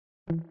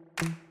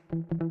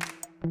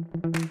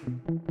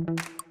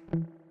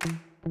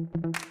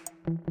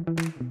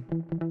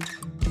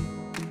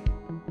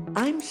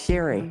I'm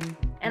Shari.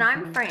 And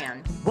I'm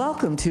Fran.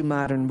 Welcome to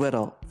Modern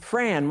Whittle.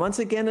 Fran, once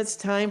again, it's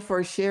time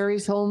for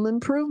Shari's Home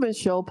Improvement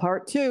Show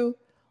Part 2,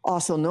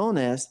 also known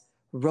as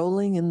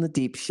Rolling in the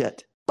Deep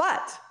Shit.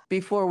 But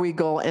before we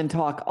go and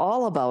talk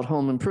all about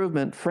home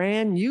improvement,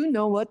 Fran, you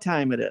know what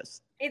time it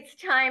is. It's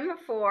time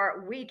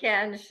for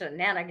weekend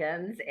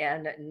shenanigans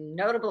and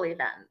notable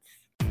events.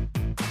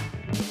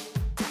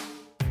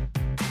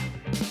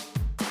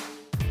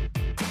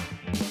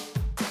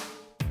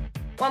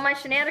 Well, my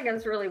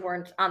shenanigans really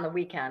weren't on the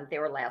weekend. They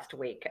were last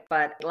week.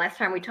 But last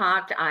time we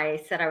talked,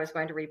 I said I was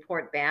going to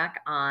report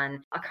back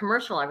on a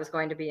commercial I was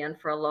going to be in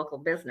for a local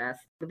business.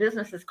 The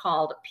business is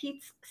called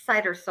Pete's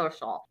Cider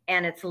Social,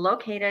 and it's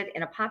located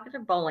in a popular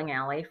bowling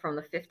alley from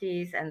the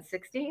 50s and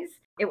 60s.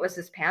 It was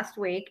this past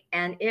week,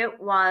 and it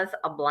was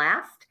a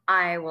blast.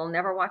 I will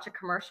never watch a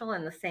commercial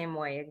in the same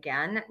way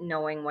again,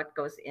 knowing what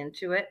goes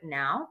into it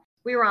now.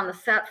 We were on the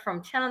set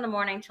from 10 in the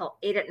morning till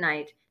 8 at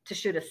night to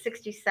shoot a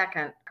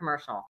 60-second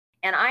commercial.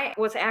 And I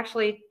was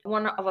actually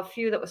one of a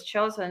few that was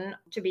chosen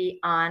to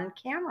be on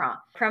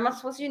camera.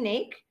 Premise was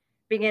unique,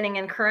 beginning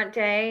in current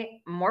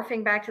day,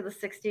 morphing back to the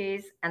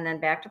 60s, and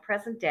then back to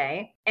present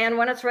day. And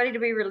when it's ready to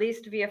be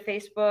released via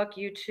Facebook,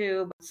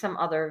 YouTube, some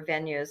other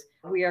venues,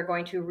 we are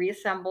going to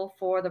reassemble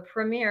for the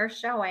premiere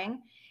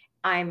showing.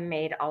 I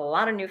made a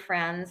lot of new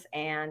friends,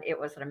 and it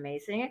was an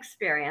amazing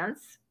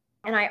experience.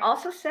 And I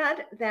also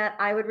said that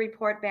I would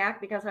report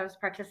back because I was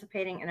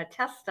participating in a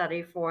test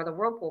study for the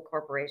Whirlpool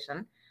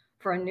Corporation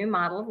for a new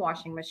model of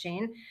washing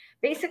machine.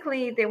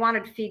 Basically, they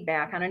wanted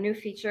feedback on a new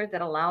feature that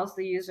allows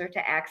the user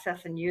to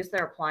access and use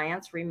their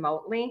appliance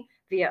remotely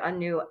via a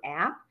new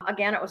app.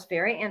 Again, it was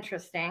very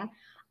interesting.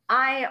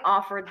 I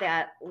offered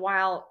that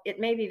while it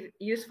may be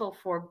useful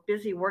for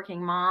busy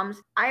working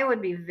moms, I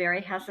would be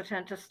very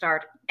hesitant to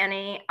start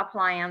any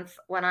appliance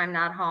when I'm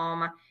not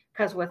home,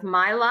 because with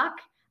my luck,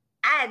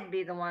 I'd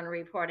be the one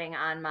reporting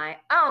on my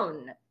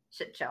own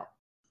shit show.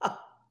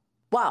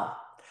 Wow.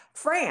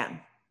 Fran,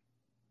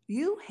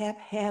 you have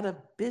had a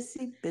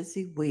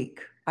busy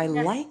week. I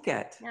like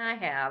it. I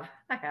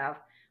have.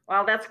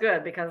 Well, that's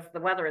good because the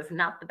weather is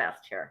not the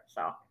best here.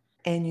 So.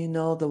 And you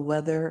know, the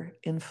weather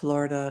in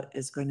Florida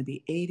is going to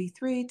be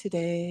 83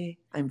 today.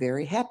 I'm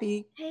very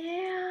happy.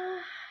 Yeah,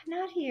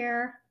 not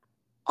here.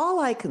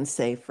 All I can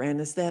say, Fran,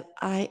 is that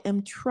I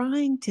am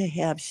trying to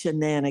have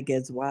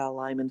shenanigans while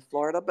I'm in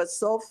Florida, but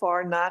so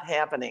far not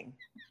happening.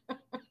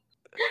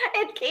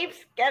 It keeps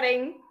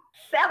getting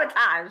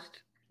sabotaged.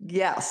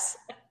 Yes.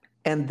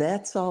 And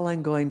that's all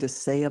I'm going to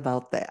say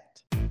about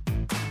that.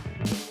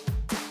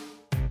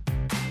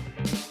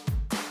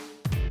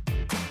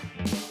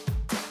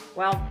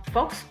 Well,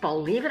 folks,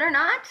 believe it or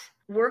not,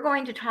 we're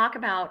going to talk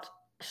about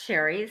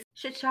Shari's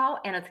shit show,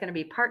 and it's going to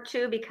be part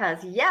 2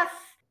 because, yes,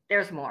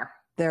 there's more.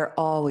 There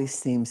always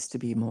seems to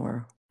be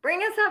more.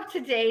 Bring us up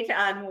to date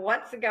on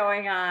what's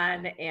going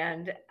on,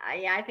 and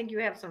I think you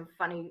have some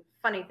funny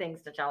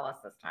things to tell us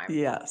this time.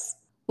 Yes.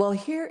 Well,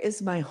 here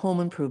is my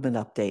home improvement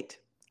update.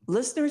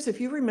 Listeners,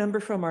 if you remember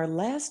from our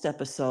last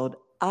episode,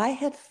 I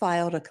had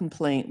filed a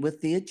complaint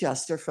with the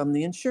adjuster from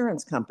the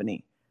insurance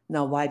company.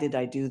 Now, why did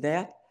I do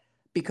that?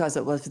 Because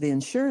it was the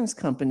insurance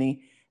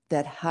company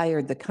that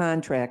hired the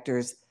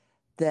contractors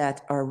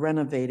that are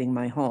renovating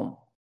my home.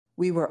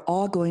 We were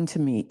all going to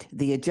meet,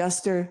 the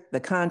adjuster, the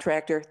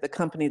contractor, the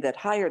company that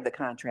hired the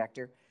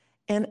contractor,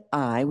 and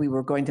we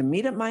were going to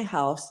meet at my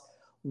house,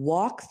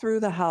 walk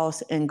through the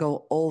house, and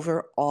go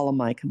over all of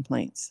my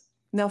complaints.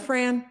 Now,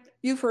 Fran,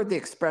 you've heard the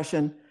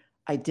expression,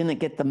 I didn't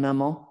get the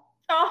memo.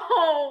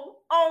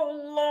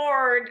 Oh,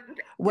 Lord.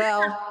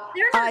 Well,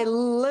 I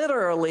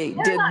literally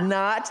did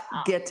not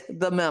get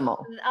the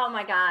memo. Oh,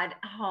 my God.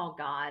 Oh,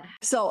 God.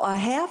 So a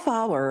half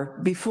hour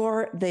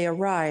before they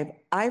arrived,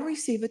 I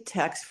received a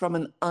text from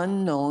an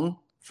unknown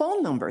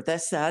phone number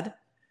that said,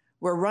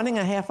 we're running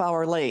a half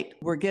hour late.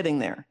 We're getting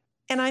there.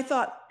 And I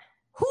thought,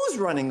 who's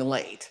running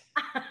late?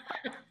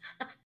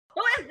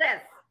 Who is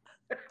this?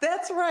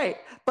 That's right.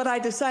 But I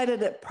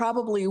decided it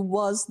probably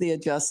was the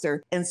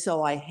adjuster. And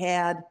so I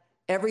had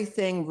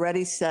everything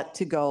ready, set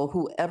to go.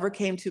 Whoever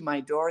came to my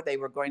door, they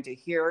were going to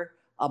hear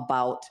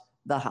about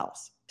the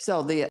house.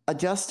 So the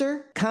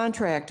adjuster,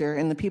 contractor,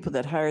 and the people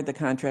that hired the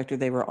contractor,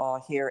 they were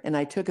all here. And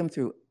I took them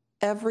through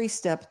every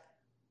step,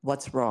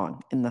 what's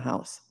wrong in the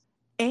house.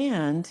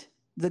 And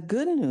the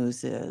good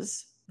news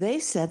is they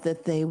said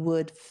that they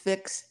would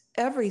fix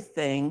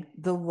everything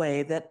the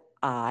way that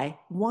I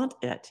want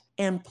it.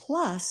 And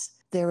plus,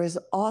 there is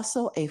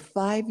also a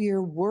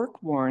 5-year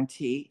work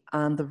warranty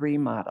on the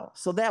remodel.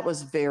 So that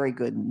was very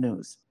good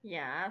news.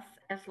 Yes,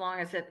 as long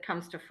as it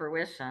comes to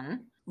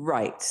fruition.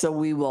 Right. So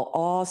we will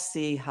all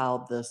see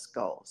how this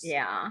goes.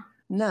 Yeah.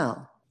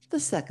 Now,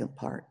 the second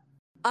part.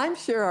 I'm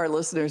sure our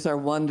listeners are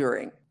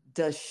wondering,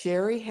 does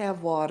Shari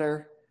have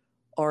water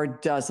or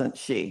doesn't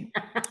she?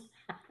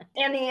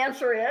 And the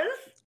answer is?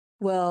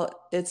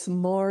 Well, it's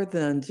more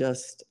than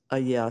just a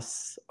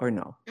yes or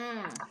no.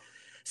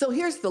 So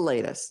here's the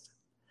latest.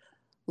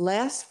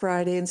 Last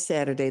Friday and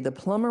Saturday, the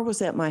plumber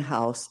was at my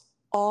house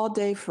all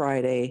day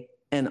Friday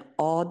and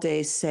all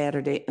day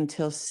Saturday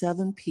until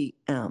 7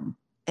 p.m.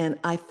 And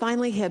I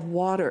finally had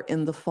water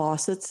in the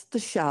faucets, the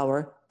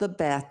shower, the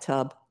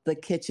bathtub, the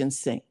kitchen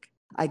sink.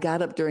 I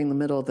got up during the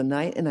middle of the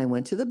night and I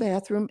went to the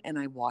bathroom and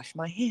I washed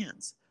my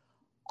hands.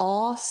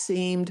 All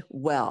seemed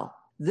well.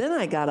 Then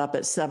I got up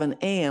at 7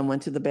 a.m.,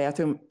 went to the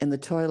bathroom, and the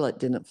toilet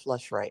didn't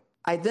flush right.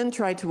 I then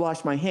tried to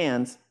wash my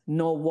hands,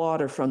 no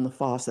water from the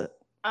faucet.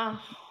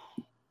 Oh.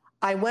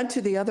 I went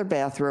to the other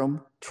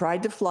bathroom,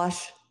 tried to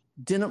flush,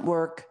 didn't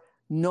work,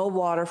 no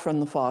water from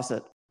the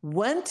faucet.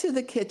 Went to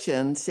the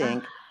kitchen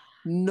sink,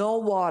 no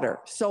water.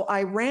 So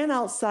I ran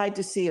outside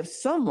to see if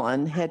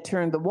someone had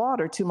turned the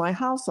water to my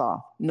house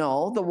off.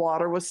 No, the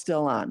water was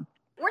still on.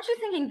 Weren't you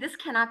thinking, this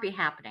cannot be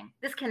happening?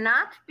 This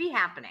cannot be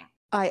happening.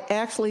 I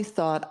actually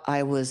thought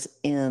I was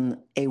in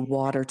a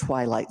water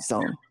twilight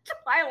zone.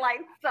 Twilight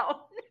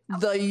zone.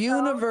 The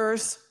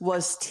universe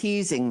was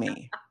teasing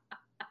me.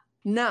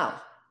 Now,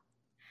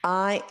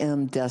 I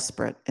am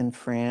desperate. And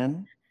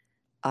Fran,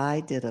 I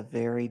did a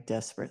very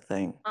desperate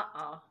thing.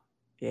 Uh-oh.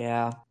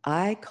 Yeah,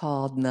 I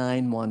called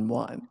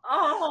 911.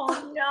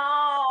 Oh,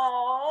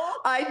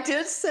 no. I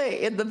did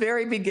say in the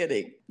very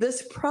beginning,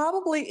 this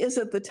probably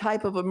isn't the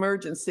type of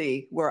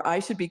emergency where I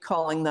should be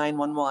calling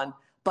 911,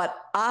 but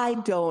I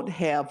don't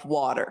have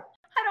water.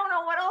 I don't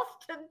know what else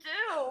to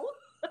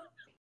do.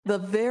 The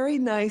very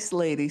nice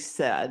lady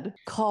said,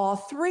 call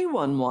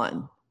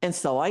 311. And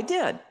so I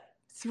did.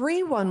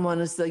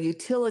 311 is the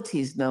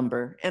utilities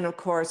number. And of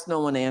course, no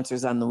one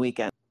answers on the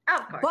weekend.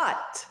 Of course.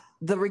 But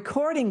the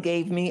recording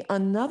gave me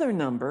another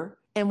number.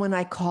 And when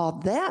I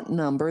called that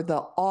number,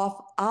 the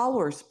off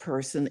hours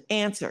person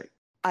answered.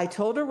 I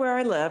told her where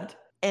I lived,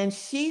 and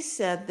she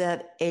said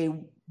that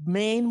a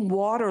main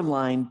water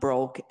line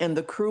broke and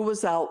the crew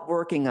was out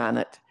working on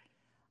it.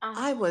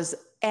 I was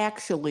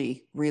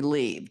actually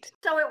relieved.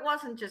 So it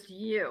wasn't just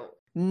you.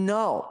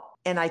 No.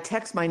 And I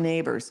text my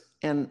neighbors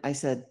and I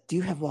said, do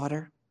you have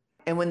water?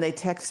 And when they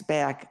text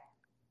back,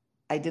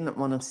 I didn't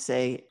want to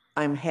say,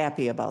 I'm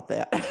happy about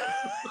that.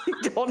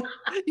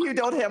 you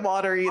don't have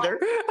water either.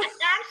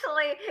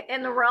 Actually,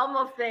 in the realm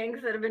of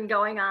things that have been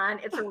going on,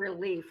 it's a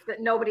relief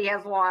that nobody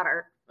has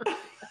water.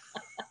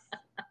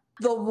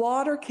 The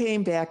water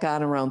came back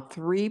on around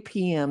 3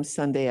 p.m.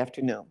 Sunday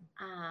afternoon.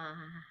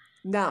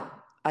 Now,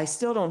 I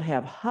still don't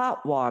have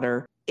hot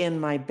water in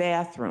my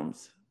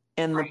bathrooms.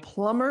 And Right. the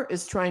plumber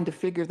is trying to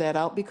figure that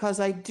out because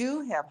I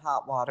do have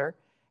hot water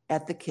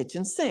at the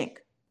kitchen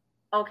sink.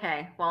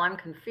 Okay, well, I'm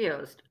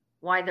confused.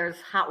 Why there's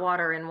hot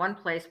water in one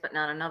place but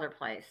not another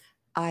place?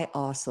 I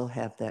also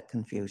have that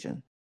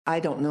confusion.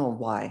 I don't know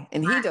why.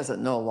 And he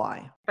doesn't know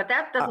why. But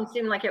that doesn't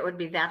seem like it would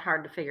be that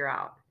hard to figure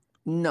out.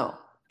 No.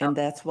 And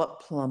that's what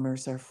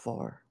plumbers are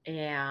for.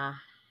 Yeah.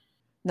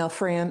 Now,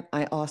 Fran,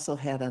 I also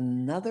had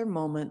another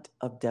moment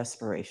of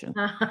desperation.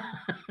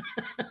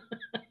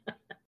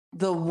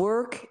 The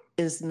work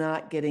is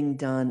not getting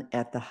done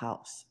at the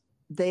house.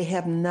 They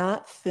have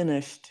not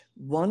finished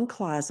one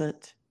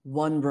closet,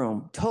 one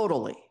room,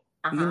 totally.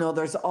 You know,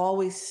 there's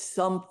always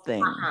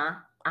something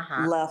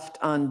left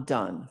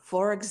undone.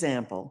 For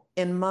example,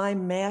 in my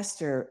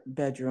master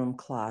bedroom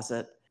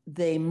closet,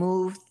 they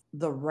moved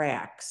the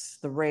racks,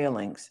 the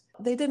railings.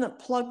 They didn't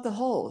plug the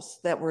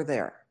holes that were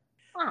there.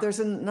 There's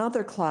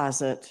another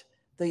closet,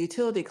 the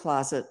utility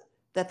closet,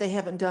 that they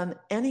haven't done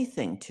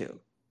anything to.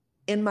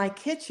 In my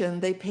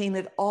kitchen, they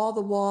painted all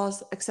the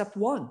walls except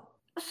one.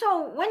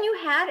 So when you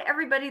had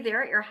everybody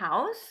there at your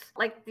house,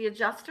 like the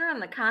adjuster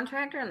and the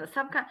contractor and the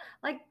subcon,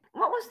 like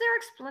what was their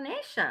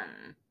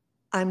explanation?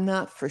 I'm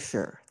not for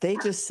sure. They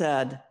just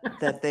said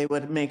that they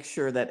would make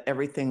sure that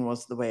everything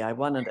was the way I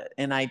wanted it.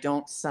 And I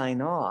don't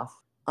sign off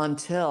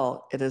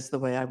until it is the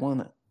way I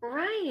want it.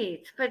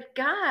 Right. But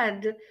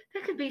God,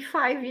 that could be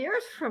 5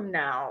 years from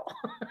now.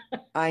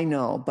 I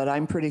know, but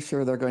I'm pretty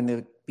sure they're going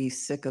to be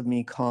sick of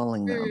me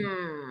calling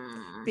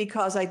them.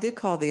 Because I did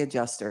call the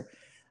adjuster.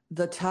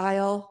 The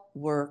tile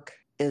work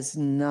is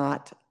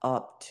not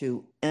up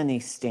to any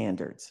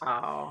standards.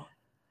 Oh.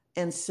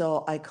 And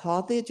so I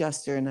called the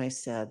adjuster and I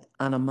said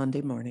on a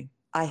Monday morning,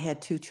 I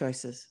had two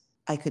choices.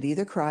 I could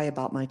either cry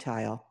about my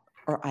tile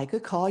or I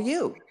could call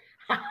you.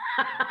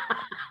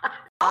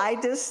 I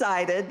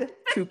decided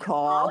to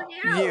call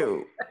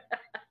you.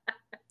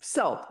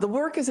 So the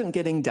work isn't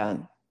getting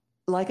done.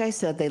 Like I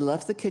said, they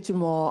left the kitchen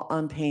wall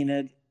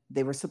unpainted.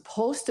 They were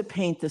supposed to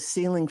paint the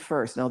ceiling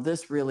first. Now,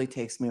 this really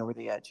takes me over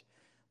the edge.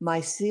 My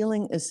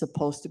ceiling is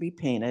supposed to be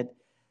painted.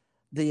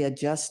 The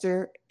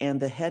adjuster and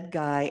the head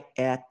guy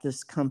at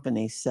this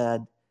company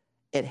said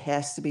it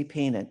has to be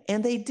painted.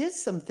 And they did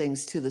some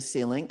things to the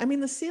ceiling. I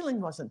mean, the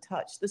ceiling wasn't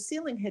touched. The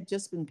ceiling had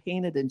just been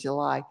painted in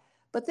July,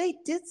 but they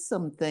did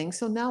some things.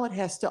 So now it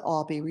has to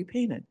all be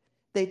repainted.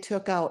 They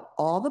took out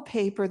all the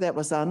paper that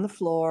was on the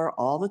floor,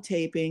 all the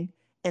taping,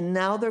 and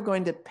now they're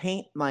going to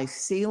paint my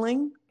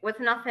ceiling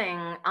with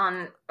nothing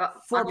on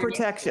for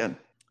protection.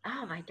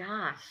 Oh my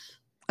gosh.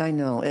 I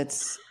know,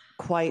 it's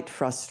quite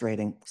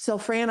frustrating. So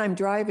Fran, I'm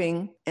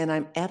driving and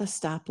I'm at a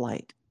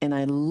stoplight and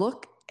I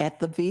look at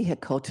the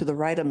vehicle to the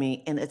right of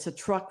me, and it's a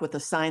truck with a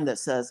sign that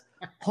says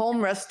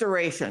home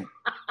restoration.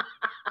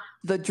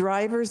 The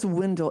driver's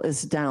window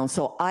is down.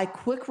 So I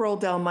quick roll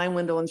down my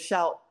window and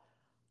shout,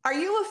 "Are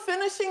you a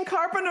finishing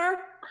carpenter?"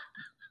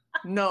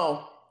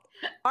 "No."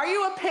 "Are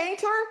you a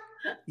painter?"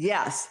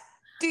 "Yes."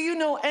 "Do you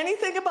know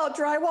anything about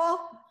drywall?"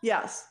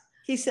 "Yes."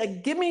 He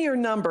said, "Give me your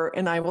number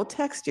and I will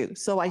text you."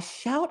 So I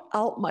shout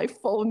out my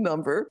phone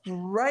number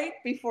right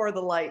before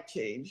the light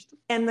changed.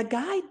 And the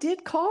guy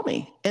did call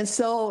me. And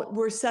so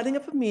we're setting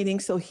up a meeting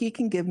so he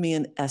can give me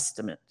an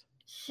estimate.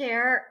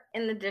 Share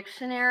in the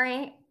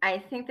dictionary, I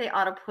think they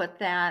ought to put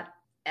that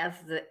as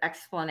the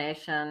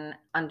explanation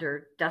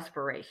under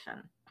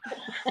desperation.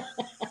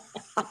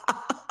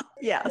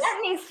 Yes. That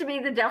needs to be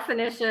the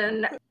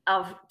definition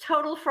of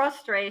total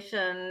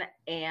frustration.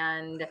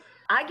 And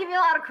I give you a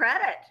lot of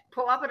credit.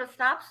 Pull up at a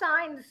stop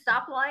sign,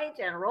 stoplight,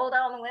 and roll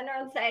down the window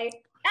and say,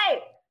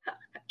 "Hey,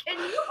 can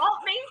you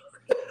help me?"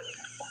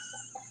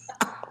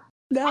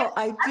 Now,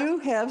 I do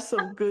have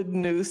some good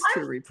news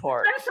to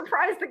report. I'm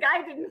surprised the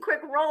guy didn't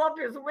quick roll up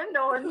his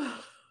window and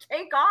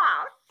take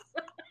off.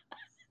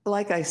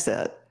 Like I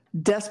said,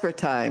 desperate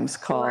times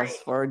calls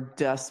for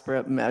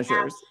desperate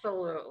measures.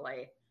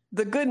 Absolutely.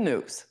 The good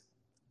news,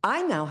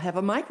 I now have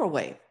a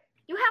microwave.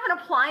 You have an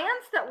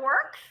appliance that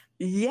works?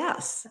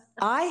 Yes.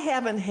 I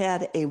haven't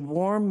had a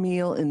warm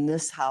meal in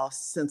this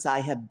house since I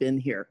have been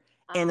here,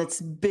 and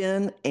it's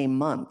been a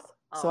month.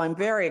 So I'm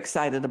very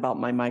excited about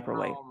my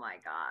microwave. Oh my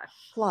gosh.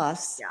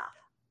 Plus,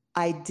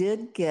 I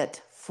did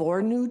get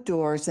 4 new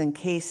doors and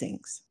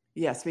casings.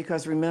 Yes,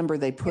 because remember,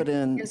 they put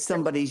in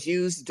somebody's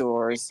used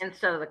doors.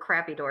 Instead of the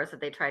crappy doors that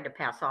they tried to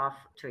pass off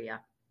to you.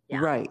 Yeah.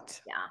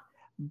 Right. Yeah.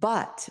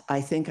 But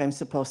I think I'm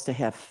supposed to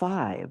have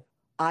 5.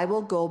 I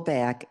will go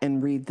back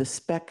and read the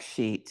spec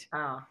sheet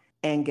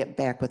and get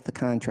back with the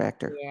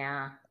contractor.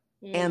 Yeah.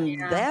 And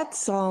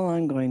that's all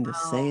I'm going to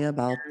say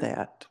about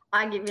that.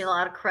 I give you a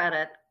lot of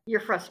credit. Your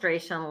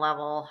frustration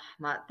level,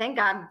 thank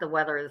God the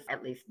weather is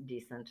at least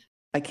decent.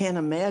 I can't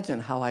imagine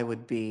how I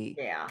would be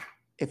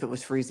if it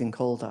was freezing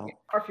cold out.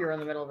 Or if you're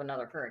in the middle of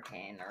another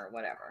hurricane or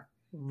whatever.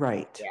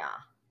 Right. Yeah.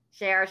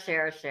 Share.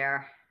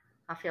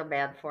 I feel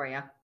bad for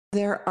you.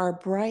 There are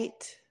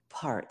bright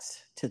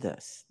parts to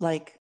this,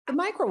 like the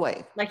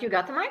microwave. Like you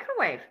got the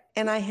microwave.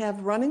 And I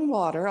have running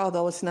water,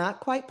 although it's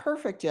not quite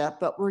perfect yet,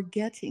 but we're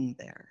getting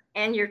there.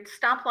 And your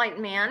stoplight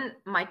man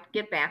might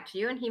get back to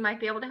you and he might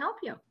be able to help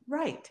you.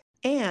 Right.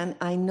 And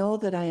I know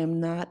that I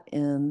am not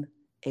in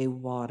a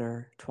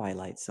water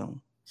twilight zone.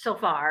 So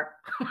far.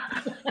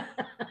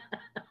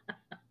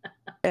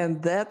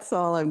 And that's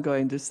all I'm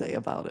going to say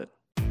about it.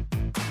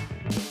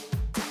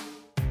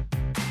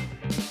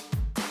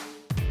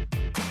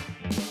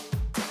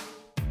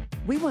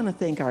 We want to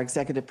thank our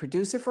executive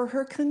producer for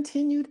her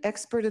continued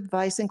expert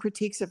advice and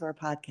critiques of our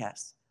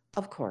podcast.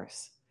 Of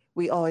course,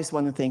 we always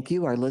want to thank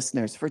you, our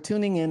listeners, for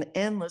tuning in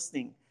and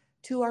listening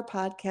to our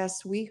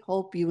podcast. We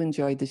hope you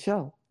enjoyed the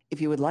show. If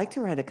you would like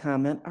to write a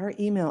comment, our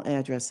email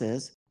address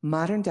is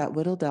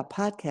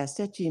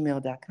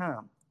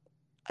modern.whittle.podcast@gmail.com.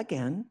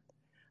 Again,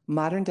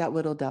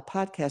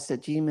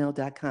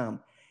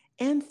 modern.whittle.podcast@gmail.com.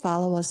 And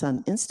follow us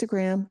on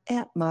Instagram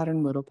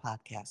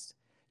 @modernwhittlepodcast.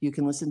 You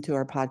can listen to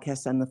our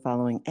podcast on the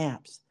following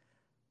apps: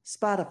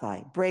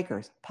 Spotify,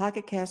 Breakers,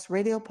 Pocket Cast,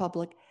 Radio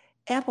Public,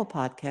 Apple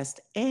Podcast,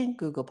 and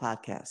Google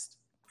Podcast.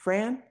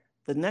 Fran,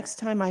 the next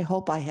time I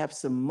hope I have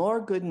some more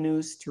good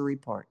news to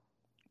report.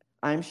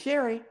 I'm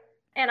Shari.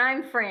 And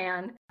I'm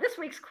Fran. This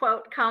week's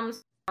quote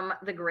comes from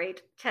the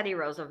great Teddy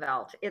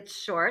Roosevelt. It's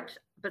short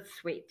but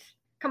sweet.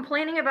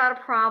 Complaining about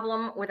a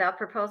problem without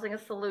proposing a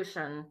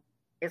solution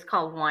is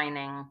called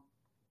whining.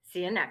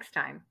 See you next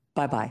time.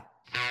 Bye-bye.